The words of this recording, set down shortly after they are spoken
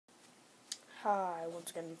Hi,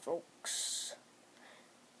 once again, folks.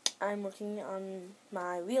 I'm working on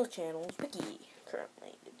my real channel's wiki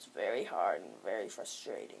currently. It's very hard and very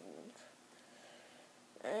frustrating.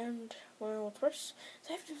 And, well, what's worse is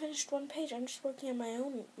I haven't finished one page. I'm just working on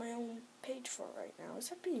my own page for right now. Is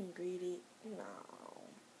that being greedy? No.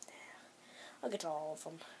 I'll get to all of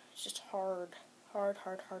them. It's just hard. Hard.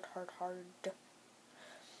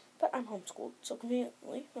 But I'm homeschooled, so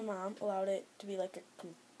conveniently, my mom allowed it to be like a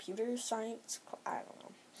computer science class. I don't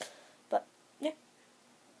know. But, yeah.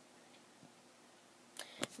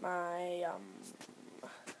 My,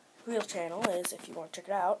 real channel is, if you want to check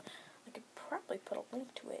it out, I could probably put a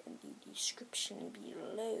link to it in the description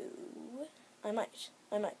below. I might.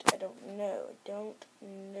 I don't know. Oh,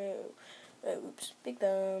 oops. Big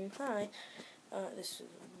thumb. Hi. This is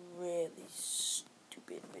a really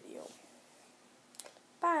stupid video.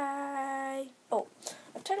 Bye. Oh,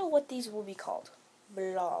 I've titled what these will be called.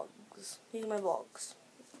 Vlogs. These are my vlogs.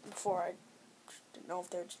 Before I didn't know if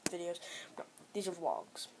they're just videos. No, these are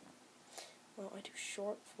vlogs. Well, I do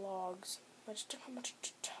short vlogs. I just don't have much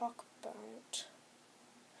to talk about.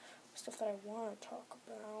 Stuff that I want to talk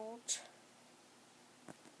about.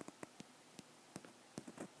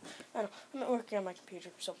 I don't know. I'm not working on my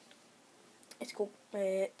computer, so it's cool.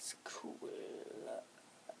 I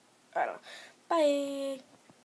don't know. Bye.